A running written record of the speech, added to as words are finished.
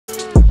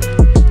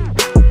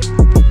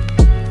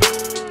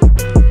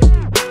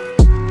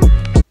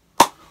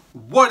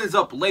What is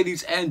up,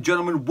 ladies and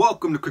gentlemen?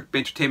 Welcome to Quick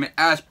Entertainment.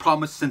 As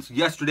promised, since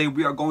yesterday,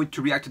 we are going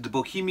to react to the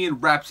Bohemian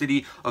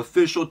Rhapsody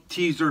official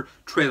teaser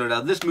trailer.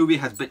 Now, this movie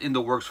has been in the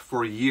works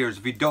for years.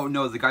 If you don't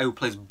know, the guy who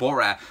plays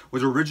Borat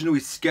was originally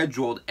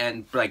scheduled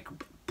and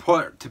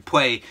put to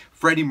play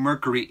Freddie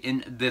Mercury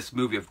in this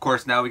movie. Of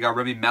course, now we got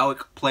Rami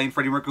Malek playing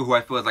Freddie Mercury, who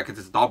I feel is like it's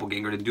his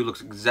doppelganger. The dude looks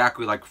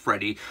exactly like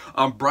Freddie.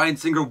 Bryan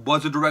Singer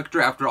was a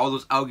director after all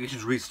those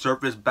allegations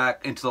resurfaced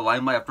back into the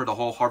limelight after the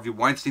whole Harvey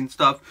Weinstein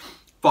stuff.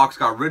 Fox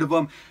got rid of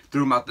him,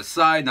 threw him out the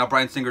side. Now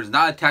Bryan Singer is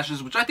not attached to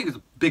this, which I think is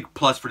a big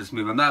plus for this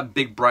movie. I'm not a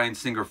big Bryan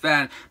Singer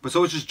fan, but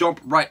so let's just jump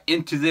right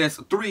into this.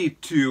 3,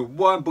 2,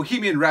 1.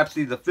 Bohemian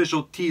Rhapsody, the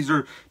official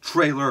teaser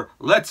trailer.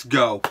 Let's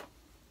go.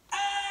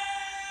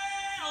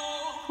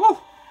 Woo.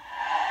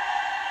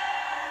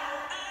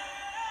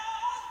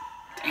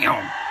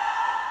 Damn.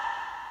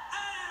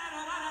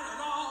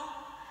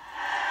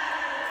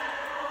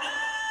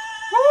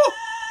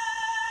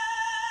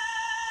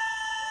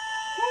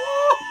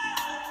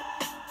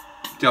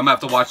 Dude, I'm gonna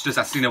have to watch this.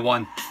 I've seen it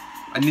one.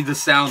 I need the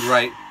sound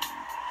right.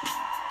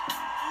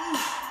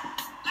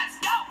 Let's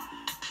go.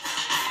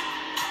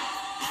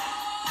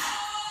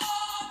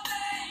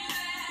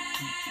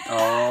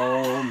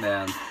 Oh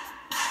man.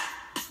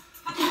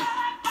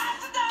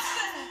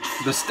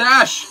 The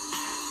stash.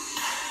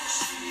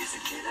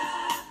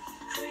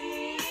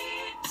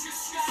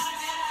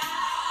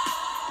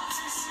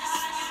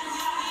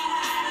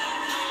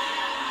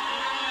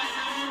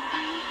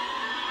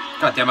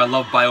 God damn, I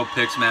love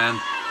biopics, man.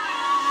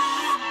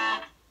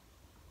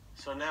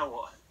 So now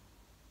what?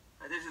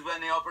 This is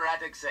when the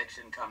operatic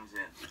section comes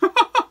in.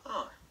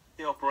 Oh,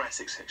 the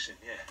operatic section,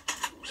 yeah.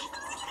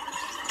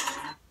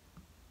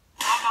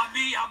 Mamma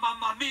mia,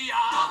 mamma mia,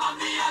 mamma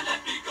mia,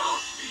 let me go.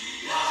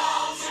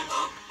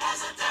 Beelzebub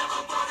has a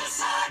devil put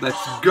aside.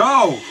 Let's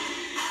go.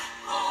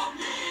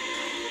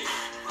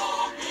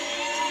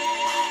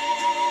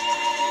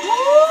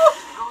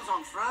 It goes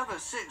on forever,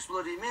 6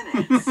 bloody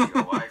minutes.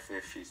 Your wife,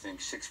 if she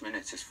thinks 6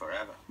 minutes is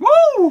forever.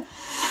 Woo!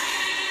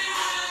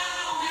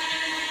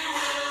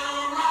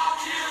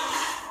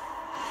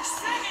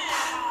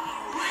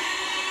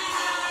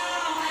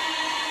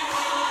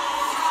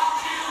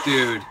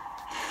 Dude,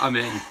 I'm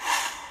in.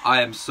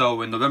 I am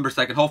so in. November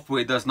 2nd.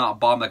 Hopefully it does not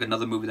bomb like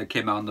another movie that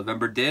came out in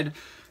November did.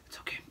 It's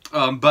okay.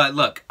 But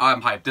look,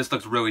 I'm hyped. This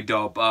looks really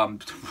dope.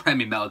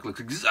 Rami Malek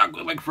looks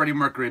exactly like Freddie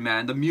Mercury,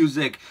 man. The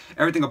music,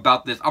 everything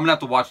about this. I'm gonna have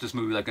to watch this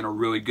movie like in a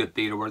really good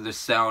theater where the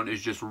sound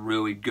is just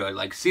really good.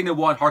 Like Cena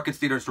One, Harkins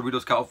Theater in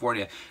Cerritos,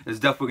 California is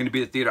definitely gonna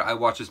be the theater I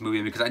watch this movie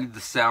in because I need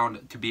the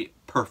sound to be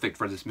perfect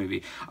for this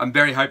movie. I'm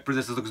very hyped for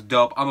this. This looks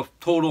dope. I'm a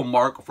total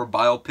mark for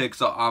biopics,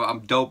 so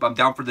I'm dope. I'm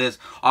down for this.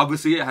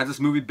 Obviously, has this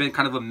movie been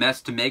kind of a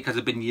mess to make? Has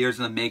it been years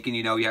in the making?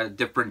 You know, you had a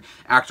different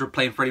actor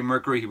playing Freddie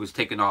Mercury. He was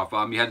taken off.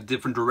 You had a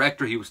different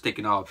director. He was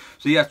taken off.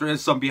 So yes, there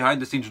is some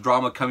behind-the-scenes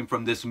drama coming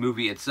from this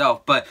movie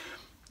itself, but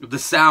the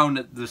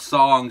sound, the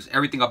songs,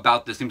 everything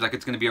about this seems like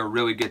it's going to be a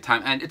really good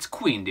time. And it's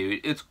Queen,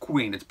 dude. It's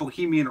Queen. It's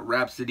Bohemian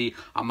Rhapsody.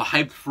 I'm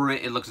hyped for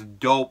it. It looks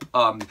dope.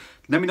 Let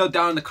me know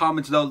down in the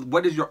comments, though,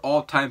 what is your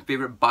all-time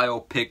favorite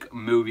biopic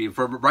movie?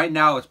 For right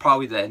now, it's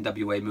probably the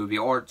NWA movie,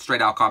 or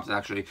Straight Outta Compton,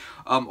 actually.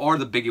 Or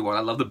the Biggie one.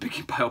 I love the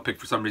Biggie biopic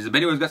for some reason. But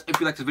anyways, guys, if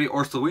you like this video,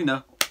 or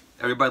Selena,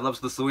 everybody loves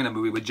the Selena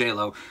movie with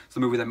J-Lo. It's the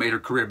movie that made her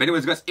career. But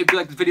anyways, guys, if you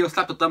like this video,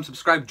 slap the thumb,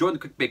 subscribe, join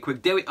the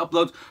Quick daily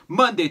uploads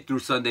Monday through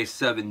Sunday,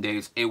 7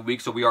 days a week.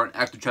 So we are an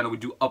active channel. We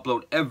do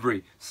upload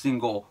every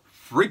single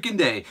freaking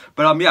day.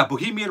 But yeah,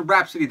 Bohemian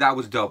Rhapsody, that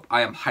was dope.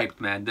 I am hyped,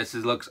 man. This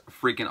looks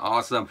freaking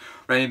awesome.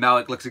 Rami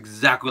Malek looks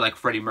exactly like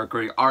Freddie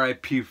Mercury.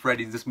 R.I.P.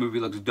 Freddie. This movie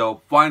looks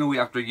dope. Finally,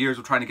 after years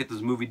of trying to get this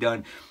movie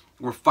done,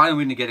 we're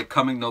finally going to get it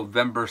coming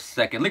November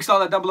 2nd. Links to all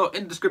that down below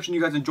in the description.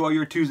 You guys enjoy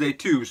your Tuesday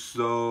too.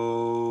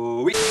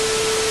 So...